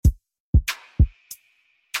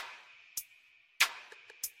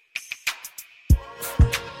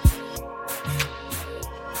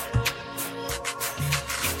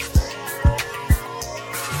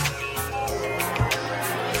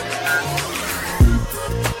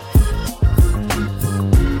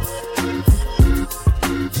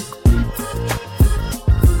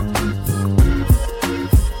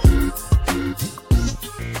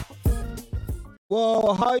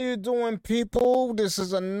How you doing, people? This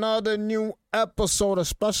is another new episode, a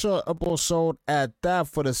special episode at that,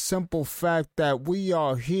 for the simple fact that we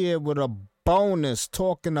are here with a bonus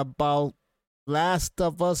talking about Last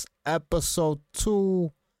of Us episode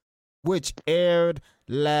 2, which aired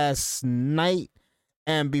last night.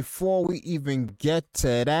 And before we even get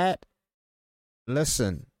to that,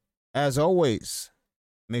 listen, as always,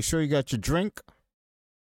 make sure you got your drink.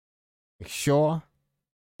 Make sure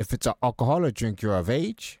if it's an alcoholic drink, you're of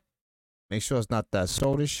age. Make sure it's not that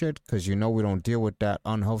soda shit, because you know we don't deal with that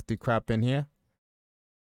unhealthy crap in here.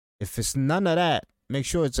 If it's none of that, make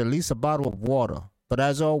sure it's at least a bottle of water. But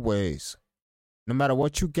as always, no matter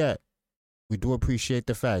what you get, we do appreciate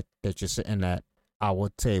the fact that you're sitting at our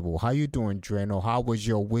table. How you doing, Draino? How was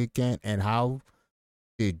your weekend, and how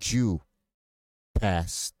did you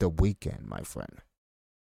pass the weekend, my friend?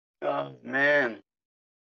 Oh man,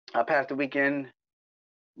 I passed the weekend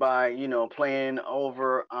by playing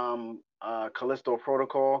over Callisto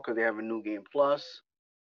Protocol because they have a new game plus.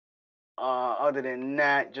 Other than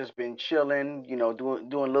that, just been chilling, doing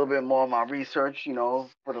a little bit more of my research,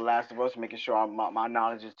 for The Last of Us, making sure my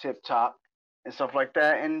knowledge is tip top and stuff like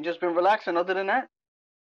that, and just been relaxing. Other than that,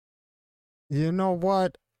 you know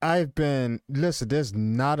what? Listen, there's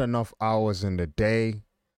not enough hours in the day.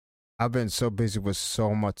 I've been so busy with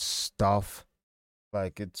so much stuff.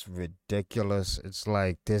 Like, it's ridiculous. It's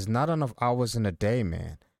like there's not enough hours in a day,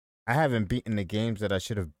 man. I haven't beaten the games that I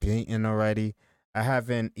should have beaten already. I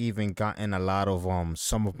haven't even gotten a lot of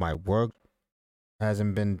some of my work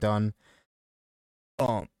hasn't been done.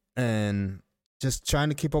 And just trying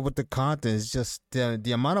to keep up with the content. It's just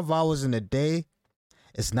the amount of hours in a day.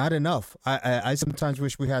 It's not enough. I sometimes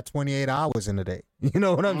wish we had 28 hours in a day. You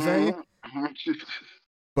know what I'm saying?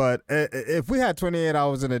 But if we had 28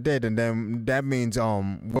 hours in a day, then that means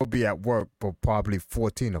we'll be at work for probably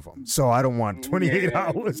 14 of them. So I don't want 28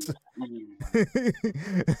 hours.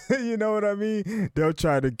 You know what I mean? They'll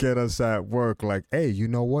try to get us at work like, hey, you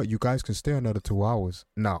know what? You guys can stay another 2 hours.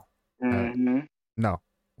 No. No.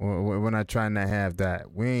 We're not trying to have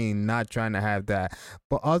that. We ain't not trying to have that.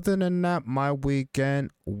 But other than that, my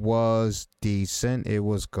weekend was decent. It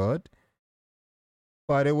was good.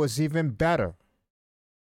 But it was even better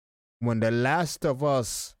when The Last of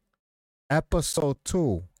Us episode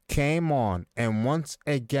 2 came on, and once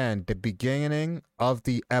again, the beginning of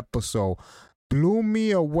the episode blew me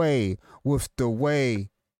away with the way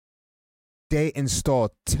they installed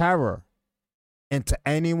terror into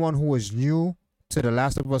anyone who was new to The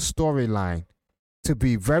Last of Us storyline, to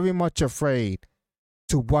be very much afraid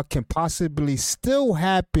to what can possibly still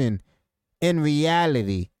happen in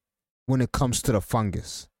reality when it comes to the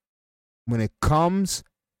fungus. When it comes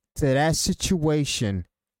to that situation,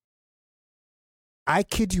 I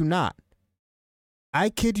kid you not.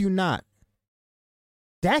 That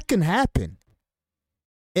can happen.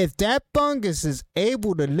 If that fungus is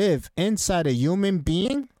able to live inside a human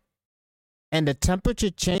being and the temperature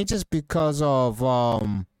changes because of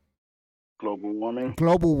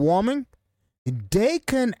global warming, they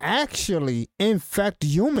can actually infect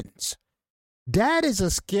humans. That is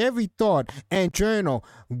a scary thought. And Journal,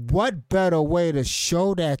 what better way to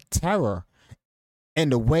show that terror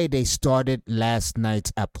in the way they started last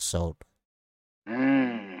night's episode?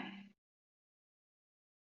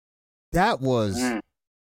 That was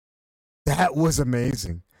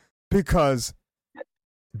amazing, because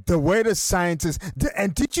the way the scientists,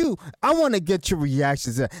 and I want to get your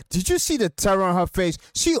reactions. Did you see the terror on her face?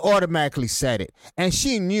 She automatically said it. And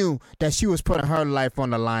she knew that she was putting her life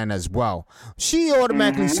on the line as well. She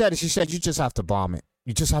automatically said it. She said, you just have to bomb it.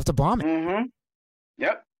 You just have to bomb it.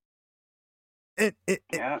 Yep. And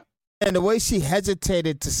the way she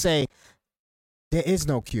hesitated to say, there is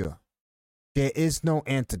no cure. There is no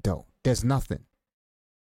antidote. There's nothing.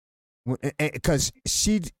 Because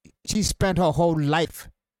she spent her whole life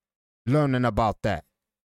learning about that.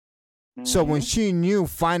 So when she knew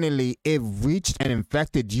finally it reached and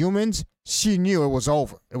infected humans, she knew it was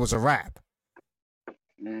over. It was a wrap.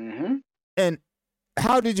 And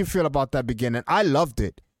how did you feel about that beginning? I loved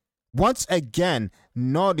it. Once again,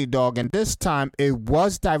 Naughty Dog, and this time it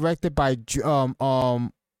was directed by Druckmann.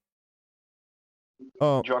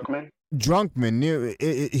 Druckmann.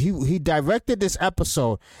 He directed this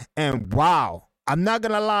episode, and wow, I'm not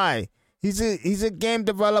gonna lie, he's a game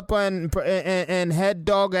developer and head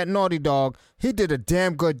dog at Naughty Dog. He did a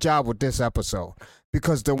damn good job with this episode,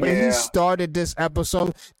 because the way he started this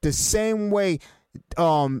episode, the same way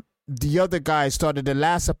the other guy started the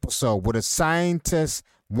last episode, with a scientist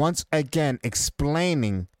once again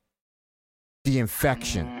explaining the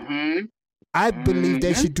infection. I believe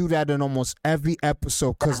they should do that in almost every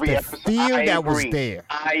episode because the fear that was there.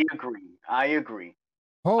 I agree.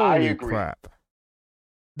 Holy crap!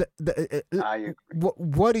 I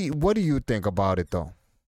agree. What do you think about it though?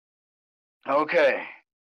 Okay,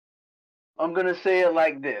 I'm gonna say it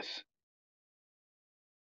like this.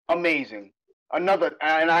 Amazing. And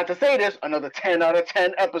I have to say this, another 10 out of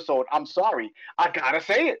 10 episode. I'm sorry. I gotta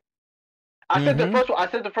say it. I said the first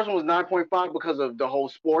one was 9.5 because of the whole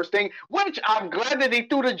sports thing, which I'm glad that they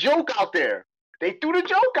threw the joke out there. They threw the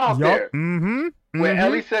joke out there. Where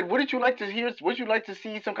Ellie said, "Wouldn't you like to hear? Would you like to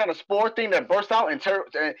see some kind of sport thing that bursts out?" And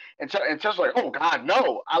Tess like, "Oh God,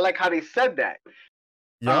 no!" I like how they said that.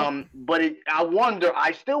 Yep. But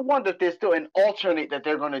I still wonder if there's still an alternate that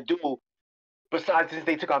they're gonna do besides since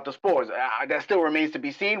they took out the sports. That still remains to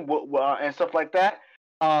be seen, and stuff like that.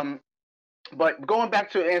 But going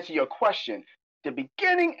back to answer your question, the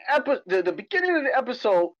beginning of the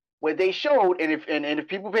episode where they showed, and if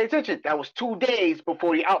people pay attention, that was 2 days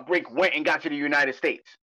before the outbreak went and got to the United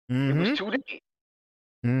States. It was 2 days.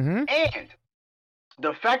 And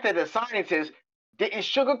the fact that the scientists didn't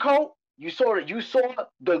sugarcoat, you saw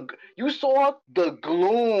the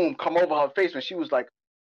gloom come over her face when she was like,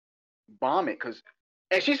 "Bomb it,"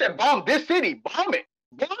 and she said, "Bomb this city, bomb it,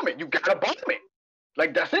 you gotta bomb it."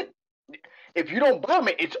 Like, that's it. If you don't bomb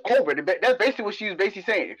it, it's over. That's basically what she was basically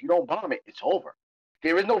saying. If you don't bomb it, it's over.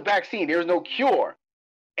 There is no vaccine. There is no cure.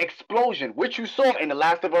 Explosion, which you saw in The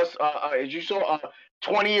Last of Us, as you saw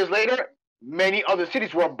 20 years later, many other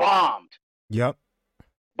cities were bombed. Yep.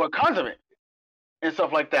 Because of it and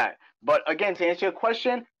stuff like that. But again, to answer your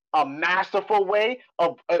question, a masterful way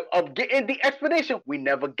of getting the explanation. We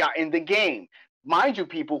never got in the game. Mind you,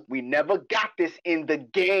 people, we never got this in the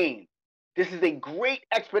game. This is a great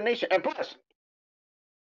explanation. And plus,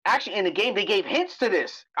 actually, in the game, they gave hints to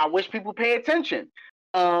this. I wish people pay attention.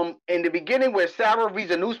 In the beginning, where Sarah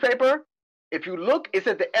reads a newspaper, if you look, it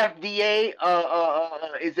said the FDA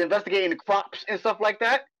is investigating the crops and stuff like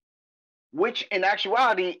that. Which, in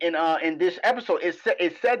actuality, in this episode,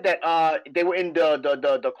 it said that they were in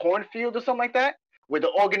the cornfield or something like that, where the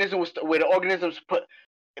organisms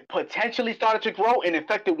potentially started to grow and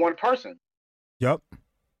infected one person. Yep.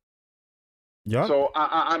 Yeah. So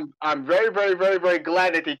I'm very, very, very, very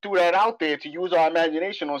glad that they threw that out there to use our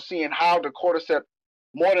imagination on seeing how the cordyceps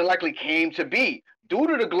more than likely came to be due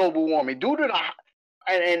to the global warming, due to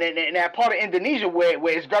and that part of Indonesia where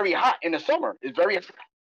it's very hot in the summer. It's very hot.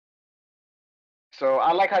 So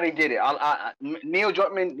I like how they did it. Neil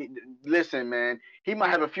Druckmann, listen, man, he might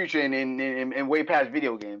have a future in way past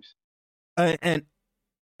video games. And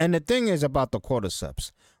the thing is about the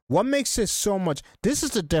cordyceps. What makes it so much? This is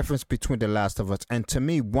the difference between The Last of Us, and to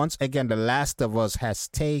me, once again, The Last of Us has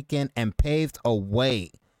taken and paved a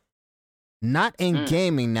way. Not in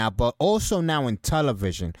gaming now, but also now in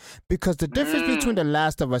television. Because the difference between The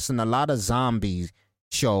Last of Us and a lot of zombies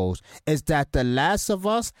shows is that The Last of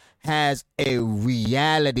Us has a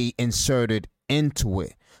reality inserted into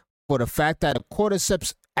it. For the fact that the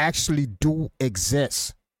cordyceps actually do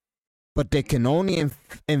exist, but they can only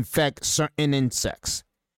infect certain insects.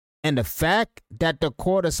 And the fact that the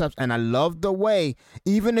cordyceps, and I love the way,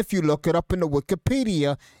 even if you look it up in the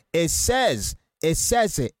Wikipedia, it says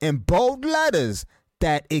it in bold letters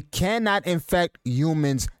that it cannot infect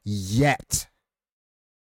humans yet.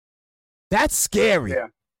 That's scary.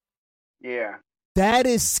 Yeah. That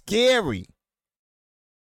is scary.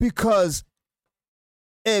 Because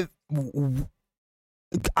I'm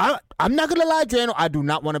not gonna lie, Draino, I do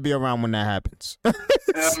not want to be around when that happens.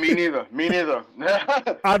 Me neither.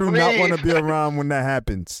 I do not want to be around when that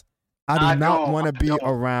happens. I do not want to be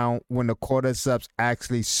around when the cordyceps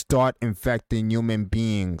actually start infecting human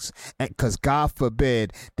beings. Because God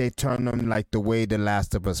forbid they turn them like the way The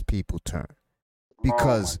Last of Us people turn.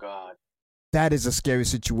 Because that is a scary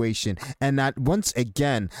situation. And once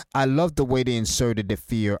again, I love the way they inserted the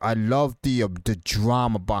fear. I love the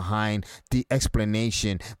drama behind the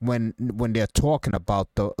explanation when they're talking about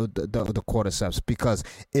the cordyceps, because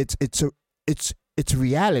it's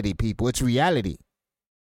reality, people. It's reality.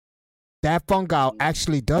 That fungi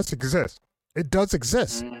actually does exist. It does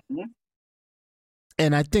exist. Mm-hmm.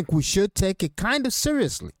 And I think we should take it kind of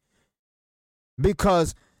seriously.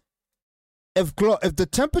 Because if the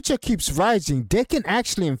temperature keeps rising, they can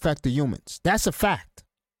actually infect the humans. That's a fact.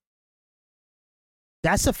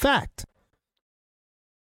 That's a fact.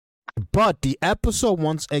 But the episode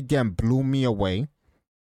once again blew me away.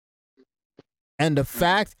 And the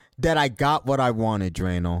fact that I got what I wanted,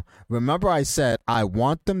 Draino. Remember I said I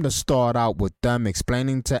want them to start out with them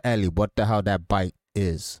explaining to Ellie what the hell that bite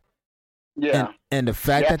is. Yeah. And the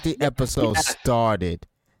fact that the episode started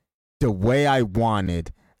the way I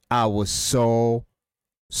wanted, I was so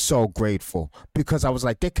grateful because I was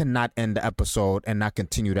like, they cannot end the episode and not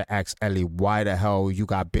continue to ask Ellie why the hell you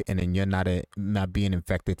got bitten and you're not being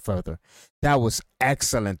infected further. That was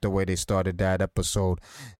excellent the way they started that episode.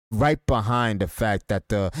 Right behind the fact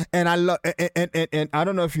that and I love and I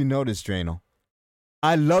don't know if you noticed, Drano.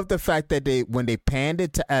 I love the fact that when they panned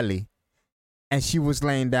it to Ellie and she was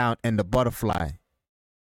laying down and the butterfly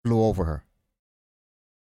flew over her.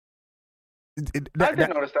 I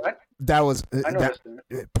didn't notice that. That was I noticed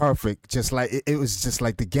perfect. Just like it was just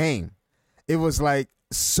like the game. It was like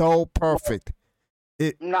so perfect.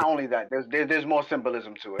 Not only that, there's more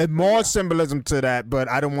symbolism to it. And more symbolism to that, but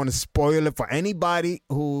I don't want to spoil it for anybody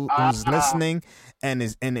who's listening and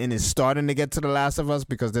is starting to get to The Last of Us,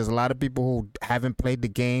 because there's a lot of people who haven't played the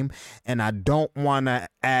game, and I don't want to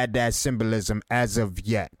add that symbolism as of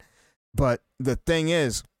yet. But the thing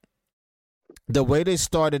is, the way they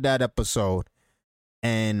started that episode,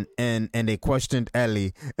 and they questioned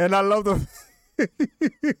Ellie, and I love the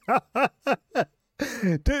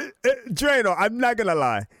Drano, I'm not gonna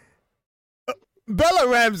lie. Bella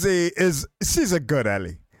Ramsey she's a good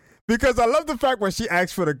Ellie, because I love the fact when she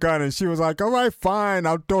asked for the gun and she was like, "All right, fine,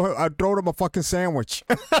 I'll throw them a fucking sandwich."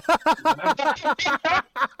 That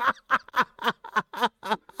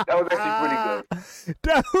was actually pretty good.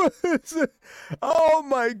 That was, oh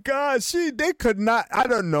my God, they could not. I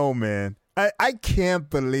don't know, man. I can't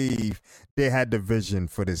believe they had the vision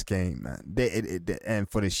for this game, man. And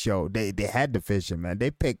for the show, they had the vision, man. They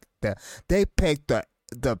picked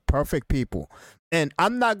the perfect people. And I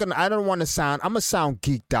don't want to sound. I'm gonna sound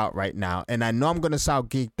geeked out right now, and I know I'm gonna sound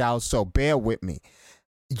geeked out. So bear with me.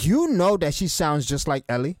 You know that she sounds just like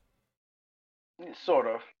Ellie. Sort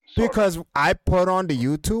of. Because I put on the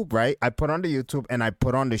YouTube, right? I put on the YouTube and I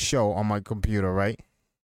put on the show on my computer, right?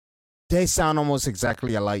 They sound almost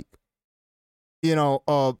exactly alike. You know,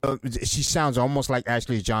 she sounds almost like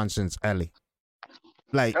Ashley Johnson's Ellie.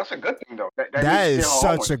 Like, that's a good thing, though. That is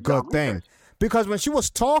such a good thing. Because when she was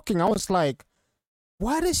talking, I was like,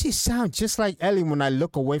 why does she sound just like Ellie? When I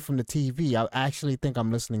look away from the TV, I actually think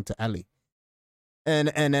I'm listening to Ellie. And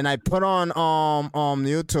then I put on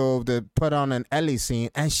YouTube to put on an Ellie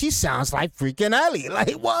scene, and she sounds like freaking Ellie.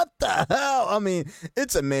 Like, what the hell? I mean,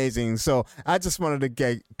 it's amazing. So I just wanted to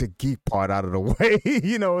get the geek part out of the way.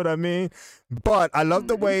 You know what I mean? But I love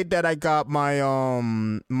the way that I got my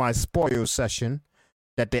my spoil session,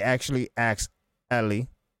 that they actually asked Ellie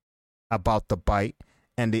about the bite,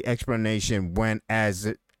 and the explanation went as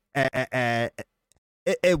it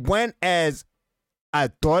went as I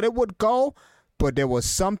thought it would go. But there was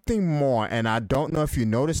something more, and I don't know if you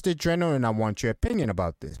noticed it, Dreno, and I want your opinion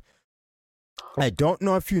about this. I don't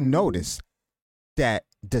know if you noticed that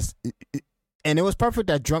this, and it was perfect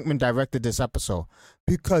that Drunkman directed this episode,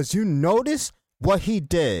 because you notice what he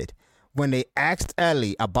did when they asked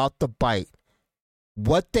Ellie about the bite.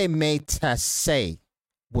 What they made Tess say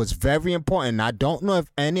was very important. I don't know if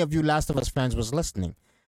any of you Last of Us fans was listening.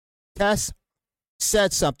 Tess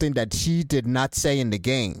said something that she did not say in the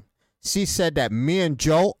game. She said that me and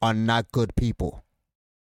Joe are not good people.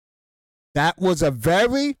 That was a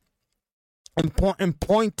very important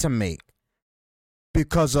point to make,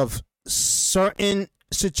 because of certain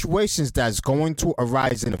situations that's going to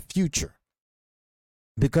arise in the future.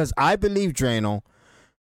 Because I believe, Drano,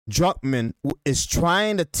 Druckmann is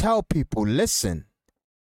trying to tell people, listen,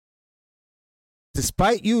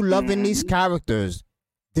 despite you loving these characters,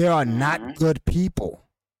 they are not good people.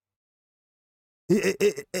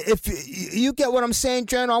 If you get what I'm saying,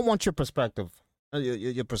 Jen, I want your perspective.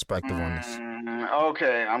 Your perspective on this.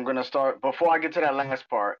 Okay, I'm gonna start. Before I get to that last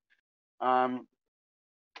part, I'm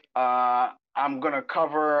gonna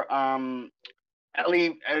cover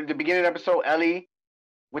Ellie at the beginning of the episode. Ellie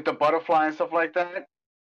with the butterfly and stuff like that.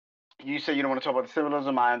 You say you don't want to talk about the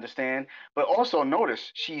symbolism. I understand, but also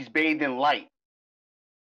notice she's bathed in light.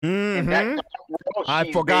 In that world,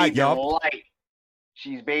 I forgot, y'all.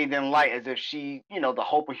 She's bathed in light, as if she, the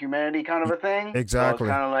hope of humanity kind of a thing. Exactly. So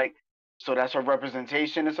it's kind of like, so that's her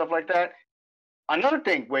representation and stuff like that. Another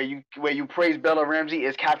thing where you praise Bella Ramsey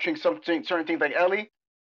is capturing certain things like Ellie,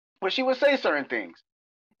 where she would say certain things,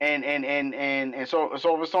 and so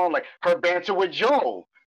over song like her banter with Joel.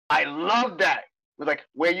 I love that. Like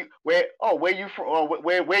where you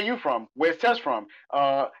from? Where's Tess from?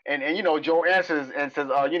 And Joe answers and says,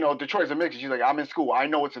 Detroit's in Michigan. She's like, I'm in school. I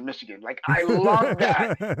know it's in Michigan. Like, I love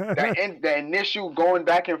that. The initial going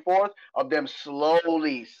back and forth of them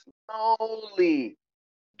slowly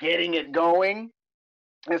getting it going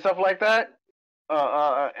and stuff like that.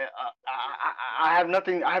 I have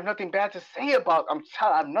nothing bad to say about.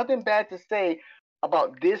 I have nothing bad to say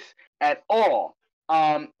about this at all.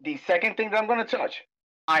 The second thing that I'm going to touch,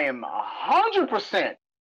 I am 100%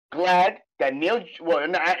 glad that Neil. Well,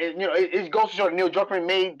 it goes to show that Neil Druckmann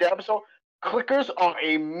made the episode. Clickers are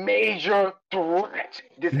a major threat.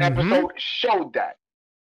 This episode showed that.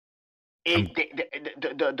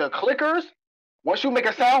 The clickers, once you make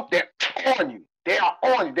a sound, they're on you. They are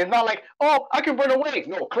on you. They're not like, oh, I can run away.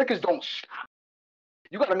 No, clickers don't stop.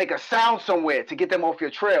 You got to make a sound somewhere to get them off your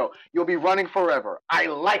trail. You'll be running forever. I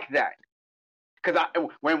like that. Because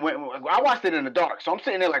when I watched it in the dark, so I'm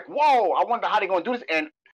sitting there like, whoa, I wonder how they're going to do this, and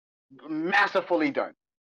masterfully done.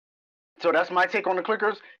 So that's my take on the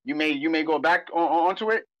clickers. You may go back onto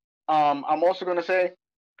it. I'm also going to say,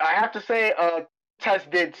 I have to say, Tess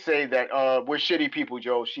did say that we're shitty people,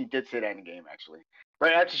 Joe. She did say that in the game, actually.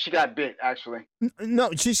 Right after she got bit, actually. No,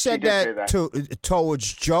 she said that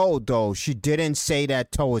towards Joe, though. She didn't say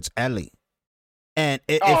that towards Ellie. And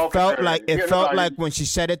it felt like when she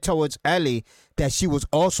said it towards Ellie that she was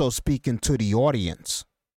also speaking to the audience.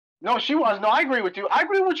 No, she was. No, I agree with you. I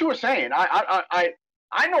agree with what you were saying.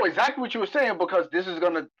 I know exactly what you were saying because this is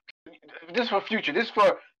for future. This is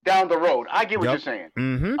for down the road. I get what you're saying.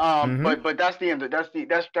 But that's the end.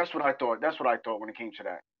 That's what I thought. That's what I thought when it came to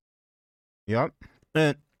that. Yep.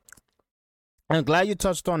 And I'm glad you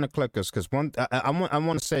touched on the clickers because I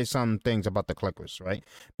want to say some things about the clickers, right?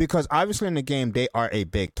 Because obviously in the game they are a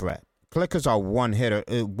big threat. Clickers are one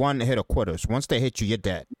hitter quitters. Once they hit you, you're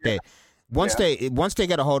dead. Once they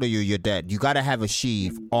get a hold of you, you're dead. You got to have a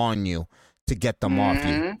sheave on you to get them off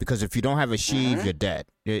you because if you don't have a sheave, you're dead.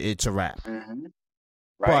 It's a wrap. Right.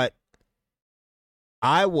 But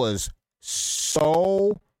I was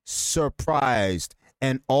so surprised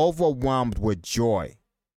and overwhelmed with joy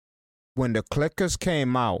when the clickers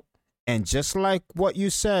came out, and just like what you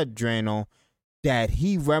said, Draino, that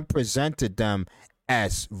he represented them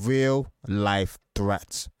as real life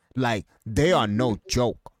threats. Like they are no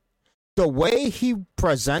joke. The way he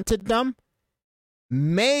presented them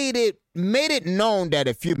made it known that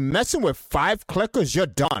if you're messing with 5 clickers, you're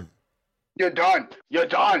done. You're done. You're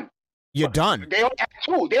done. You're done. They only had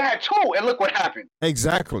 2. They had 2, and look what happened.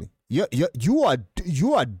 Exactly. You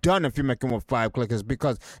are done if you're making with 5 clickers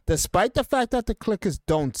because despite the fact that the clickers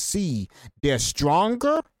don't see, they're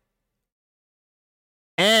stronger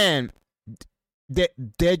and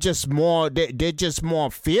they're just more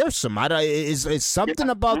fearsome. It's something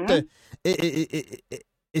about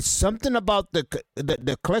it's something about the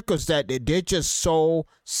clickers that they're just so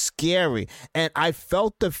scary, and I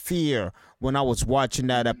felt the fear when I was watching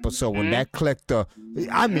that episode when that clicker.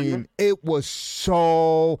 I mean, it was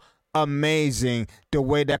so amazing the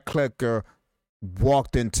way that clicker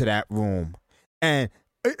walked into that room, and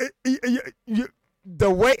the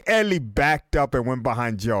way Ellie backed up and went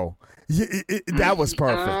behind Joe. That was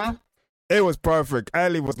perfect. It was perfect.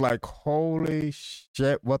 Ellie was like, "Holy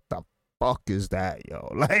shit! What the fuck is that, yo?"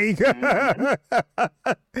 Like,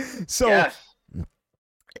 so. Yes.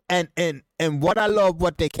 And what I love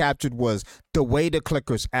what they captured was the way the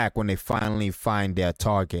clickers act when they finally find their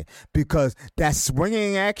target, because that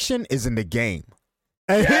swinging action is in the game.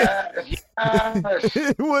 Yes.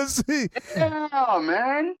 It was. Yeah,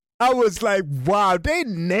 man. I was like, wow, they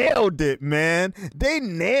nailed it, man. They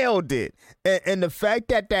nailed it. And the fact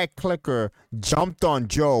that clicker jumped on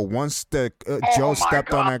Joe once Joe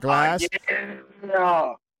stepped on that glass.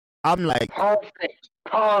 Yeah. I'm like,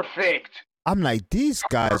 perfect. I'm like, these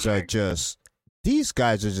guys are just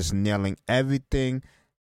nailing everything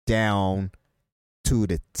down to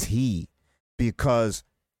the T, because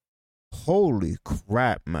holy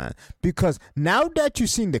crap, man. Because now that you've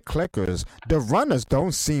seen the clickers, the runners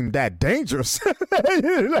don't seem that dangerous.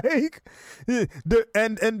 Like,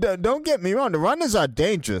 don't get me wrong, the runners are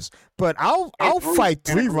dangerous, but I'll fight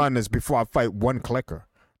 3 runners before I fight 1 clicker.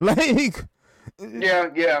 Like,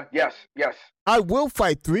 yes. I will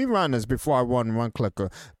fight 3 runners before I run 1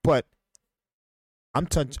 clicker, but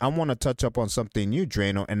I want to touch up on something new,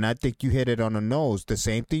 Draino, and I think you hit it on the nose. The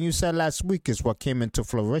same thing you said last week is what came into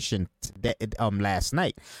fruition last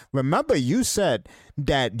night. Remember, you said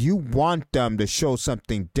that you want them to show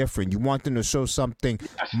something different. You want them to show something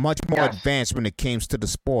much more advanced when it comes to the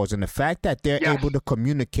spores, and the fact that they're able to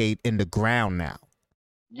communicate in the ground now.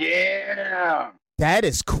 Yeah. That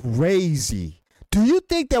is crazy. Do you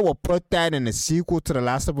think they will put that in the sequel to The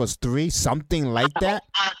Last of Us 3? Something like that?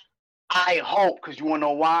 I hope, because you want to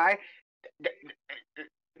know why?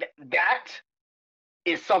 That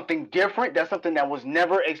is something different. That's something that was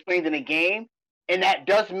never explained in the game. And that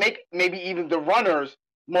does make maybe even the runners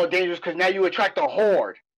more dangerous, because now you attract a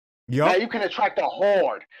horde. Now you can attract a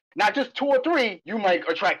horde. Not just 2 or 3, you might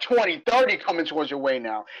attract 20, 30 coming towards your way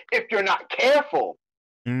now. If you're not careful.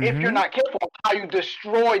 If you're not careful how you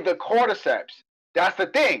destroy the cordyceps. That's the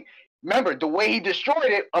thing. Remember, the way he destroyed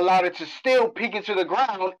it allowed it to still peek into the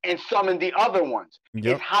ground and summon the other ones.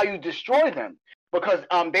 It's how you destroy them. Because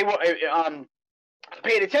they were,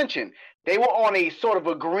 paid attention, they were on a sort of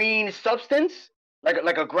a green substance,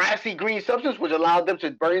 like a grassy green substance, which allowed them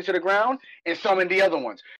to burn into the ground and summon the other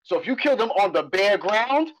ones. So if you kill them on the bare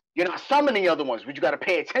ground, you're not summoning the other ones, which you got to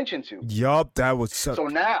pay attention to. Yup, that was so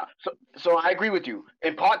now. So I agree with you.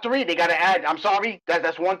 In part 3, they got to add. I'm sorry,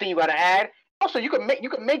 that's one thing you got to add. Also, you could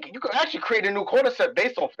actually create a new cordyceps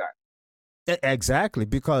based off that. Exactly,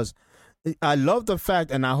 because I love the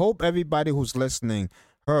fact, and I hope everybody who's listening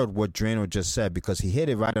heard what Draino just said, because he hit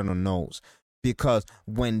it right on the nose. Because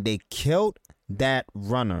when they killed that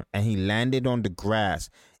runner and he landed on the grass,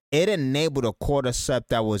 it enabled a cordyceps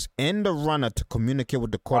that was in the runner to communicate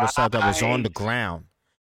with the cordyceps that was on the ground,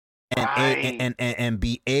 and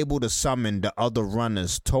be able to summon the other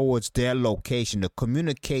runners towards their location. The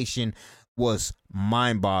communication was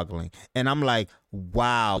mind-boggling, and I'm like,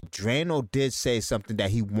 wow, Draino did say something that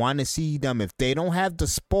he want to see them. If they don't have the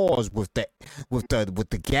spores with the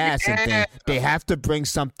gas and thing, they have to bring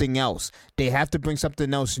something else. They have to bring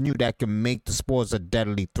something else new that can make the spores a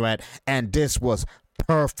deadly threat. And this was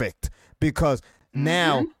perfect, because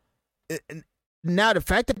now the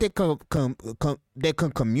fact that they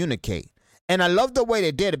can communicate, and I love the way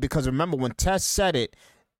they did it, because remember when Tess said it,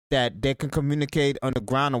 that they can communicate on the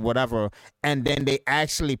ground or whatever, and then they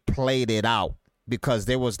actually played it out, because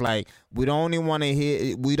they was like, we don't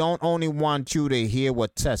only want you to hear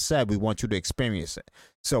what Tess said, we want you to experience it.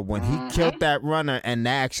 So when he killed that runner and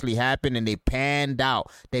that actually happened, and they panned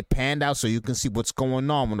out so you can see what's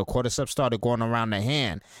going on. When the cordyceps started going around the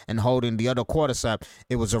hand and holding the other cordyceps,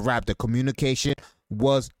 it was a wrap. The communication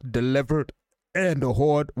was delivered and the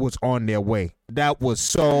horde was on their way. That was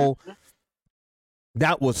so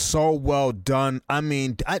well done. I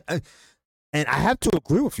mean, and I have to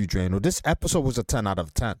agree with you, Draino. This episode was a 10 out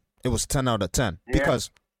of 10. It was 10 out of 10. Yeah.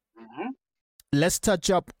 Because let's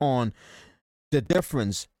touch up on the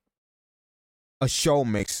difference a show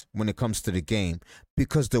makes when it comes to the game.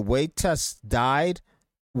 Because the way Tess died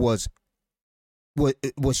was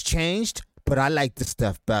changed, but I like this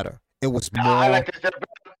stuff better. It was more. I like this stuff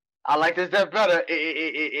better.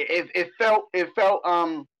 It felt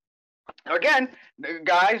again,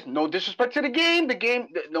 guys, no disrespect to the game.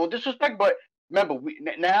 No disrespect, but remember,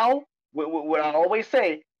 what I always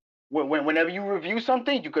say, whenever you review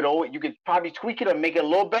something, you could probably tweak it or make it a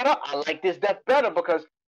little better. I like this death better, because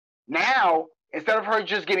now, instead of her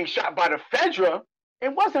just getting shot by the Fedra,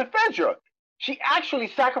 it wasn't Fedra. She actually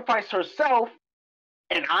sacrificed herself,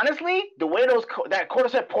 and honestly, the way that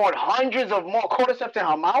cordyceps poured hundreds of more cordyceps in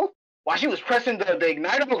her mouth, while she was pressing the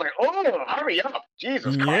igniter, I was like, oh, hurry up.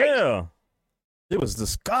 Jesus Christ. Yeah. It was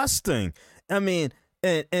disgusting. I mean,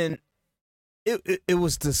 and it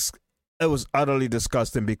was utterly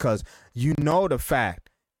disgusting, because you know the fact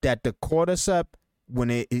that the cordyceps,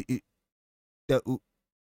 when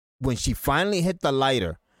she finally hit the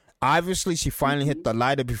lighter, obviously she finally hit the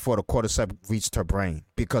lighter before the cordyceps reached her brain,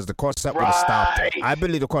 because the cordyceps would have stopped her. I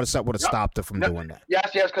believe the cordyceps would have stopped her from doing that.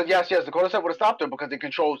 Yes, the cordyceps would have stopped her, because it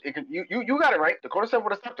controls it. You got it right. The cordyceps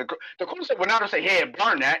would have stopped her. The cordyceps would not have said, "Hey,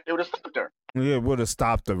 burn that." It would have stopped her. Yeah, it would have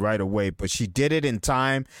stopped her right away, but she did it in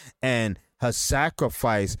time, and her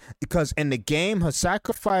sacrifice, because in the game her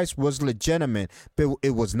sacrifice was legitimate, but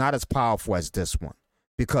it was not as powerful as this one.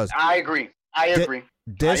 Because I agree.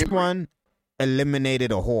 This one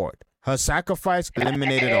eliminated a horde. Her sacrifice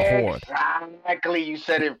eliminated a horde. Exactly, you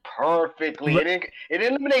said it perfectly. It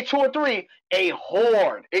eliminated 2 or 3, a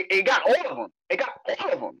horde. It got all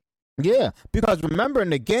of them. Yeah, because remember in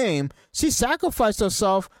the game, she sacrificed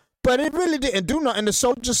herself, but it really didn't do nothing. The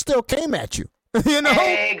soldiers still came at you. You know?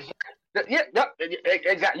 Exactly.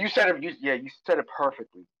 You said it. You said it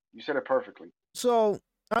perfectly. So,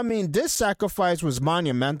 I mean, this sacrifice was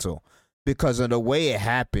monumental because of the way it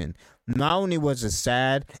happened. Not only was it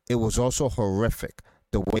sad, it was also horrific,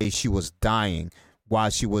 the way she was dying while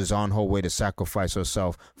she was on her way to sacrifice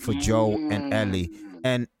herself for Joe and Ellie.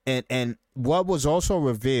 And what was also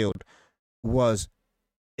revealed was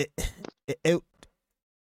it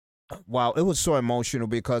wow, it was so emotional,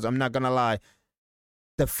 because I'm not gonna lie,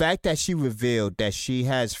 the fact that she revealed that she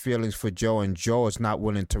has feelings for Joe and Joe is not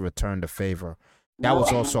willing to return the favor, that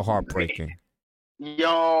was also heartbreaking.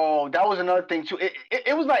 Yo, that was another thing too.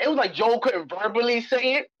 It was like Joel couldn't verbally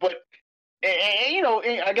say it, but you know,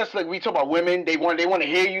 I guess like we talk about women, they want to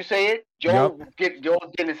hear you say it. Joel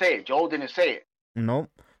didn't say it. Joel didn't say it. Nope.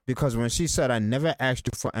 because when she said, "I never asked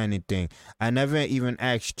you for anything. I never even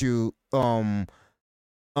asked you,"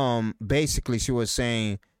 basically she was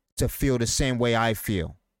saying to feel the same way I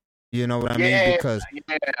feel. You know what I mean? Because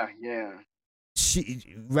yeah.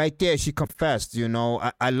 she right there, she confessed.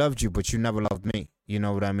 I loved you, but you never loved me. You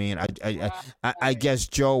know what I mean? I guess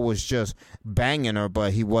Joe was just banging her,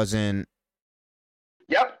 but he wasn't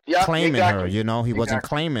Yep, claiming exactly. her. He wasn't Exactly.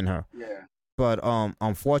 claiming her. Yeah. But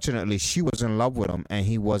unfortunately, she was in love with him, and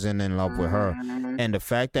he wasn't in love with her. Mm-hmm. And the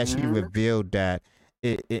fact that she Mm-hmm. revealed that,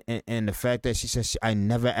 and the fact that she says, "I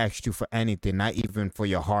never asked you for anything, not even for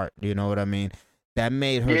your heart." You know what I mean? That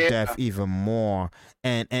made her Yeah. death even more.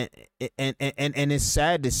 And it's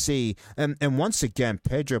sad to see. And once again,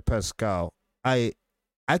 Pedro Pascal, I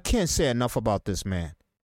can't say enough about this man.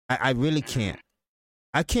 I really can't.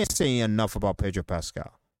 I can't say enough about Pedro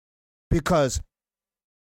Pascal because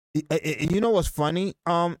you know what's funny,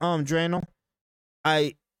 Drano?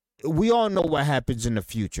 We all know what happens in the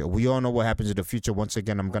future. We all know what happens in the future. Once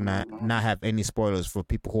again, I'm gonna not have any spoilers for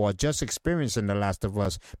people who are just experiencing The Last of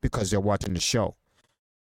Us because they're watching the show.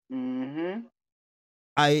 Mm-hmm.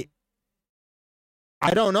 I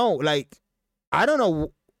don't know. Like, I don't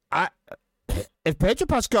know. If Pedro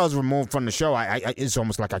Pascal is removed from the show, it's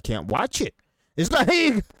almost like I can't watch it. It's like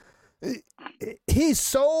he's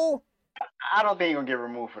so. I don't think he's gonna get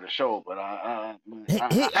removed for the show, but I'm I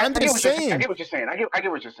get just what you're saying. I saying. get what you're saying. I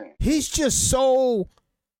get what you're saying. He's just so.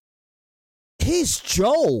 He's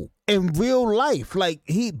Joe in real life. Like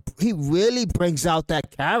he really brings out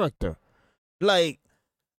that character. Like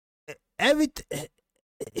everything.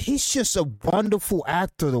 He's just a wonderful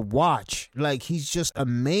actor to watch. Like he's just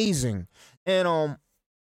amazing. And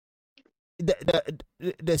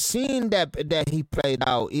the scene that he played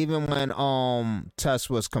out, even when Tess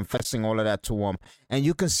was confessing all of that to him, and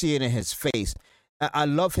you can see it in his face. I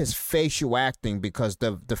love his facial acting because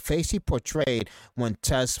the face he portrayed when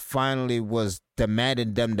Tess finally was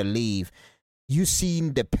demanding them to leave, you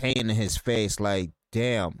seen the pain in his face. Like,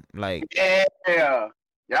 damn, like yeah,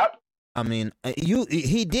 yep. I mean,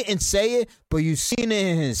 he didn't say it, but you seen it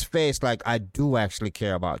in his face. Like, I do actually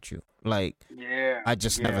care about you. Like, yeah, I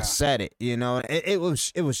just never said it. It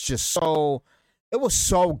was just so. It was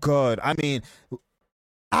so good. I mean,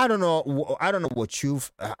 I don't know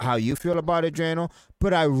how you feel about it, Drano,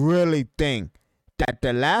 but I really think that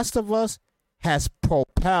The Last of Us has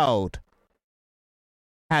propelled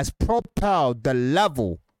the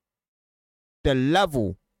level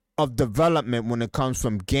of development when it comes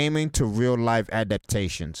from gaming to real life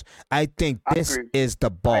adaptations. I think this is the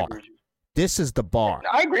bar. This is the bar.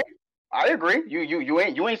 I agree. You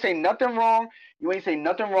ain't saying nothing wrong. You ain't saying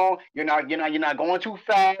nothing wrong. You're not going too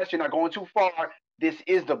fast. You're not going too far. This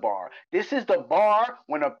is the bar. This is the bar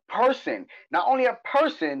when a person, not only a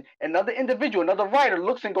person, another individual, another writer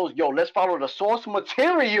looks and goes, "Yo, let's follow the source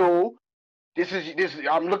material." This is.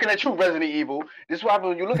 I'm looking at you, Resident Evil. This is why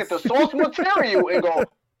when you look at the source material and go,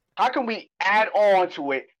 how can we add on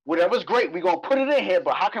to it? Whatever's great, we're gonna put it in here,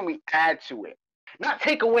 but how can we add to it? Not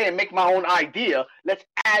take away and make my own idea. Let's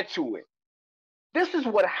add to it. This is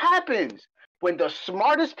what happens when the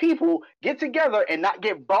smartest people get together and not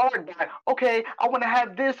get barred by, okay, I want to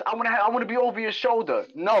have this, I want to be over your shoulder.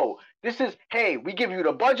 No, this is, hey, we give you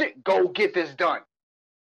the budget, go get this done.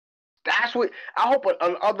 That's what I hope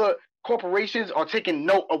other corporations are taking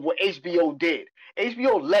note of what HBO did.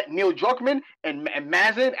 HBO let Neil Druckmann and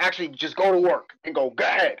Mazin actually just go to work and go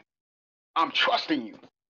ahead. I'm trusting you.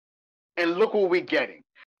 And look what we're getting.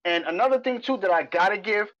 And another thing too that I gotta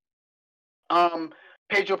give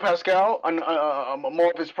Pedro Pascal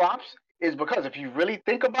more of his props is because if you really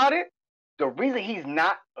think about it, the reason he's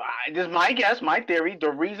not, this is my guess, my theory,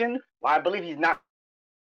 the reason why I believe he's not.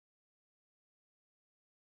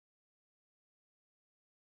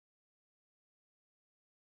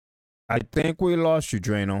 I think we lost you,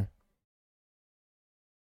 Drano.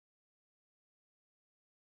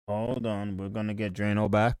 Hold on, we're gonna get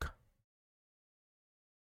Drano back.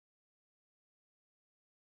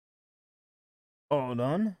 Hold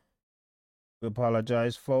on. We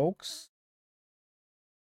apologize, folks.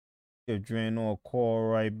 Give Drano a call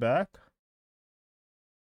right back.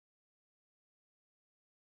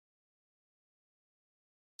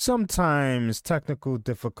 Sometimes technical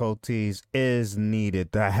difficulties is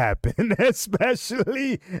needed to happen,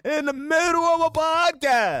 especially in the middle of a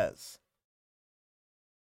podcast.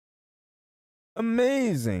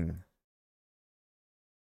 Amazing.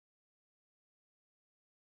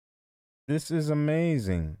 This is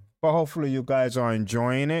amazing. But hopefully you guys are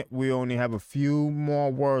enjoying it. We only have a few more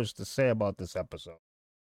words to say about this episode.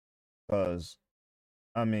 Because,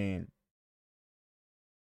 I mean,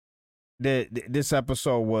 this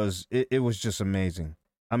episode was it was just amazing.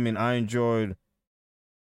 I mean, I enjoyed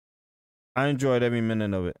every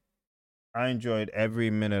minute of it. I enjoyed every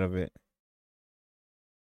minute of it.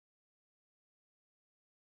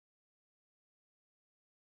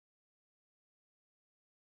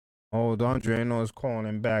 Hold on, Draino is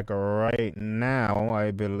calling back right now,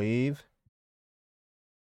 I believe.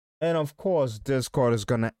 And of course, Discord is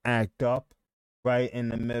gonna act up right in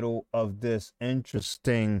the middle of this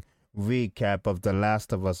interesting recap of the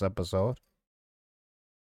Last of Us episode.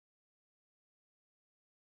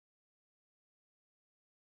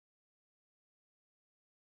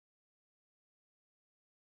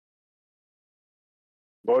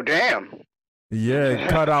 Well, damn. Yeah, it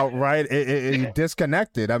cut out right. It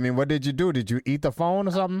disconnected. I mean, what did you do? Did you eat the phone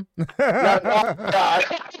or something?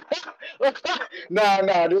 No,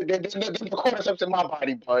 the corners up to my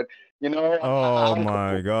body, bud. You know. Oh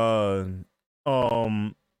my god.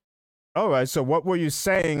 All right. So, what were you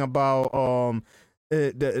saying about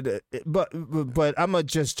but I'm gonna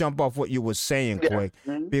just jump off what you were saying quick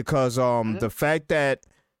because the fact that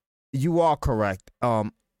you are correct.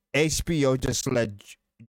 HBO just let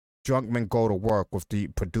Drunkman go to work with the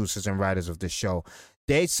producers and writers of the show.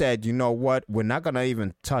 They said, you know what, we're not gonna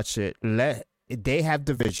even touch it. They have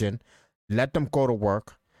the vision. Let them go to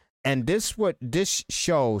work. And this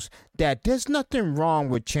shows that there's nothing wrong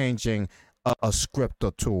with changing a script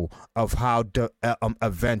or two of how the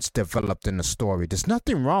events developed in the story. There's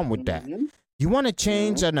nothing wrong with that. You want to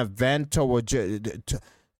change an event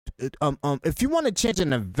if you want to change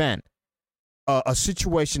an event, a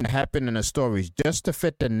situation that happened in a story just to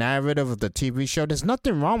fit the narrative of the TV show, there's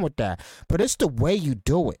nothing wrong with that. But it's the way you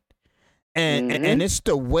do it, and it's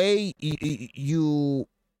the way you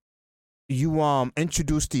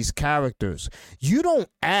introduce these characters. You don't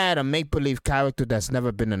add a make-believe character that's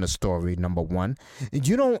never been in a story, number one.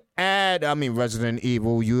 You don't add, Resident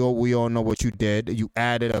Evil, we all know what you did. You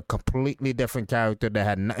added a completely different character that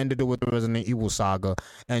had nothing to do with the Resident Evil saga,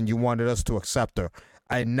 and you wanted us to accept her.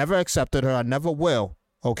 I never accepted her. I never will,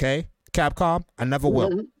 okay? Capcom, I never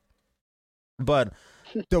will. But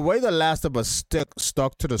the way The Last of Us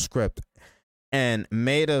stuck to the script and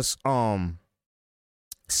made us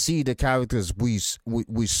see the characters we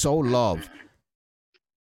so love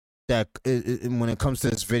that when it comes to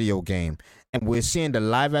this video game, and we're seeing the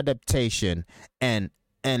live adaptation, and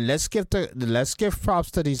let's give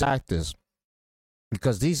props to these actors,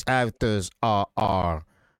 because these actors are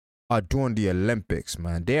doing the Olympics,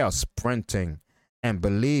 man. They are sprinting, and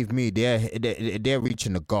believe me, they're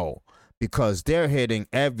reaching the goal, because they're hitting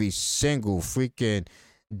every single freaking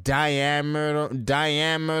diameter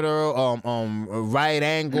right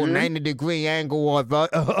angle 90-degree angle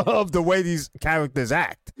of the way these characters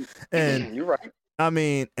act. And you're right. I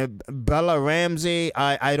mean, Bella Ramsey,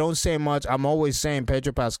 I don't say much. I'm always saying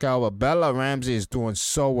Pedro Pascal, but Bella Ramsey is doing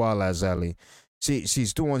so well as Ellie.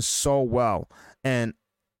 She's doing so well, and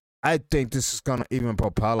I think this is gonna even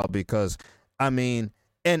propel her, because I mean,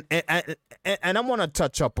 and I want to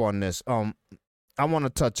touch up on this. I want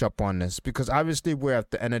to touch up on this because obviously we're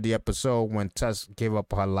at the end of the episode when Tess gave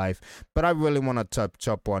up her life, but I really want to touch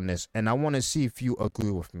up on this, and I want to see if you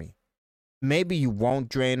agree with me. Maybe you won't,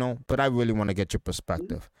 Drano, but I really want to get your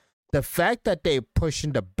perspective. The fact that they're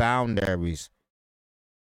pushing the boundaries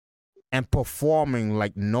and performing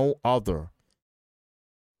like no other,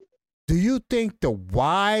 do you think the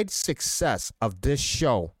wide success of this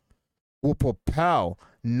show will propel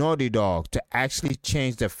Naughty Dog to actually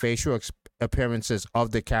change the facial appearances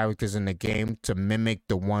of the characters in the game to mimic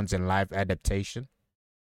the ones in live adaptation?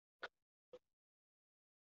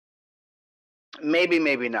 Maybe,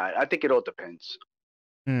 maybe not. I think it all depends.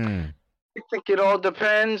 I think it all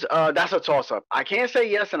depends. That's a toss-up. I can't say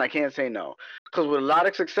yes and I can't say no, because with a lot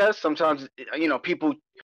of success, sometimes people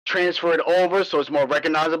transfer it over so it's more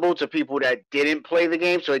recognizable to people that didn't play the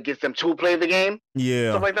game, so it gets them to play the game.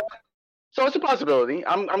 Yeah, stuff like that. So it's a possibility.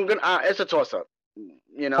 I'm gonna. It's a toss-up.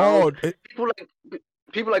 People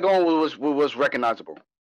like going was recognizable.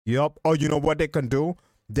 Yep. Oh, you know what they can do?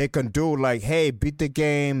 They can do like, hey, beat the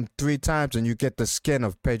game 3 times and you get the skin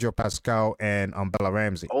of Pedro Pascal and Bella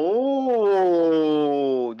Ramsey.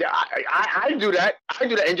 Oh, I do that. I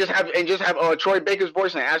do that and just have Troy Baker's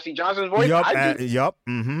voice and Ashley Johnson's voice. Yep.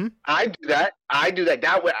 I do that.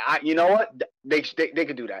 That way, you know what? They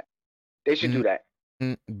could do that. They should do that.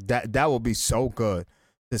 That would be so good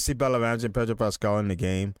to see Bella Ramsey and Pedro Pascal in the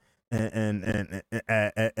game, and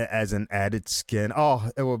as an added skin. Oh,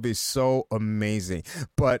 it would be so amazing.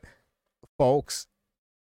 But folks,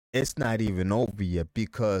 it's not even over yet,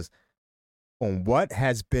 because on what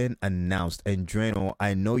has been announced, and Drano,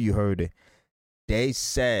 I know you heard it, they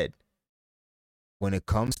said when it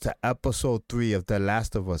comes to episode 3 of The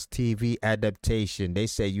Last of Us TV adaptation, they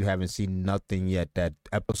say you haven't seen nothing yet. That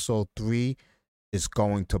episode 3 is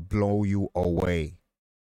going to blow you away.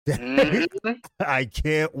 Mm-hmm. I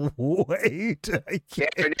can't wait. Yeah,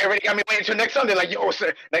 they already got me waiting until next Sunday. Like, yo,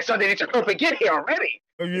 next Sunday needs to perfect get here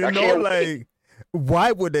already.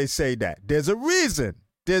 Why would they say that? There's a reason.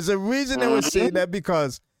 There's a reason they would say that,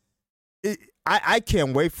 because I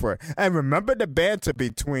can't wait for it. And remember the banter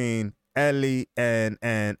between Ellie and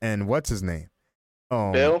what's his name?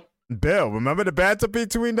 Bill. Remember the banter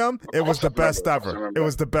between them? It was the best ever. It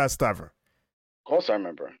was the best ever. Of course I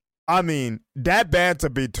remember. I mean, that banter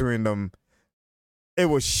between them, it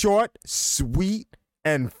was short, sweet,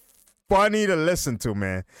 and funny to listen to,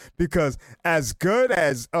 man. Because as good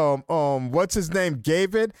as what's his name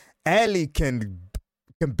gave it, Ellie can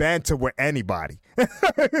banter with anybody.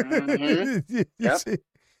 Mm-hmm. Yep.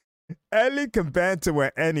 Ellie can banter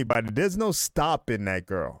with anybody. There's no stopping that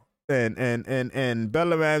girl. And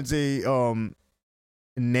Bella Ramsey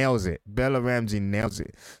nails it. Bella Ramsey nails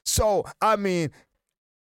it. So I mean,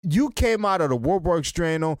 you came out of the Woodworks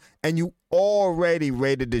Draino and you already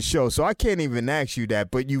rated the show. So I can't even ask you that.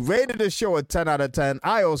 But you rated the show a 10 out of 10.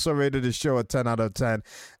 I also rated the show a 10 out of 10.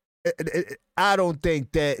 I don't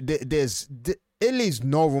think that it leaves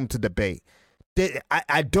no room to debate.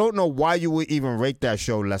 I don't know why you would even rate that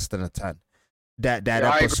show less than a 10. That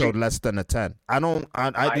episode less than a 10.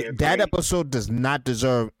 That episode does not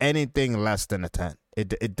deserve anything less than a 10.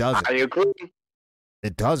 It doesn't. I agree.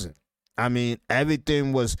 It doesn't. I mean,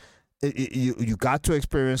 everything was. You got to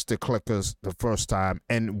experience the clickers the first time,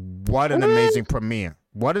 and what an amazing premiere!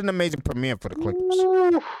 What an amazing premiere for the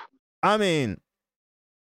clickers. I mean,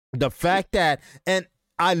 the fact that, and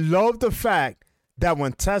I love the fact that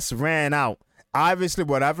when Tess ran out, obviously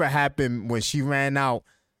whatever happened when she ran out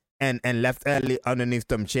and left Ellie underneath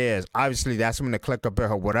them chairs, obviously that's when the clicker bit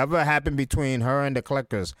her. Whatever happened between her and the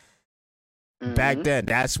clickers back then,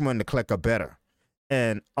 that's when the clicker bit her.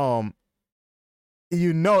 And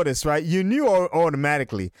you noticed, right? You knew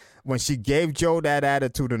automatically when she gave Joe that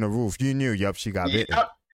attitude in the roof. You knew, she got bitten.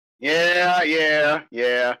 Yeah.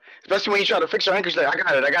 Especially when you try to fix her ankle, she's like, I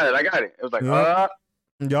got it. It was like,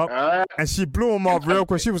 Yup. And she blew him off real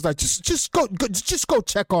quick. She was like, just go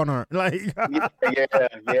check on her. Like,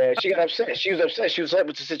 yeah. She got upset. She was upset. She was upset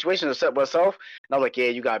with the situation, upset with herself. And I was like, yeah,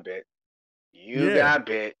 you got bit. You got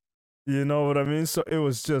bit. You know what I mean? So it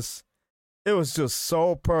was just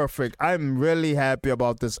so perfect. I'm really happy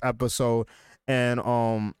about this episode. And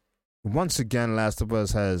once again, Last of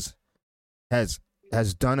Us has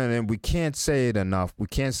done it, and we can't say it enough.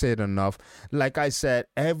 Like I said,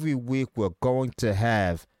 every week we're going to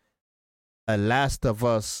have a Last of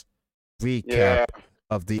Us recap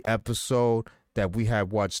of the episode that we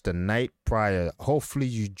have watched the night prior. Hopefully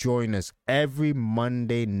you join us every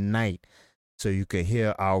Monday night so you can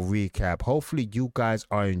hear our recap. Hopefully you guys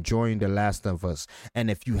are enjoying The Last of Us. And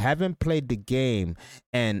if you haven't played the game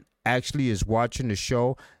and actually is watching the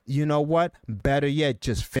show, you know what? Better yet,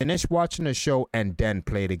 just finish watching the show and then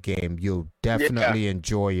play the game. You'll definitely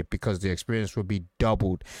enjoy it because the experience will be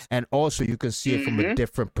doubled. And also you can see it from a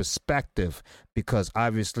different perspective because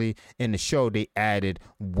obviously in the show they added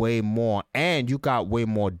way more and you got way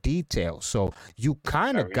more detail. So you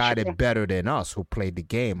kind of got it better than us who played the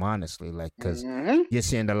game, honestly, like because you're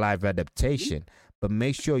seeing the live adaptation. But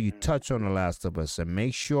make sure you touch on The Last of Us, and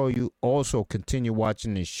make sure you also continue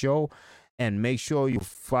watching this show, and make sure you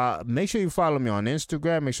follow me on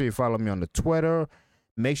Instagram. Make sure you follow me on the Twitter.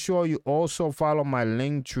 Make sure you also follow my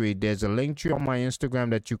link tree. There's a link tree on my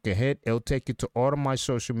Instagram that you can hit. It'll take you to all of my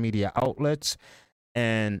social media outlets,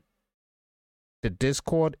 and the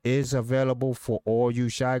Discord is available for all you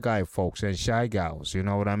Shy Guy folks and Shy Gals. You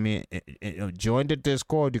know what I mean? Join the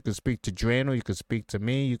Discord. You can speak to Draino. You can speak to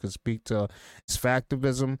me. You can speak to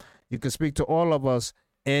Factivism. You can speak to all of us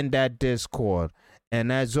in that Discord.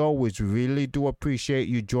 And as always, really do appreciate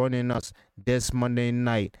you joining us this Monday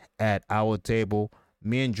night at our table.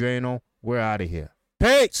 Me and Draino, we're out of here.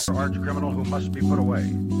 Peace! Arch criminal who must be put away.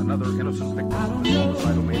 Another innocent victim of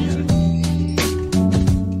homicidal maniac.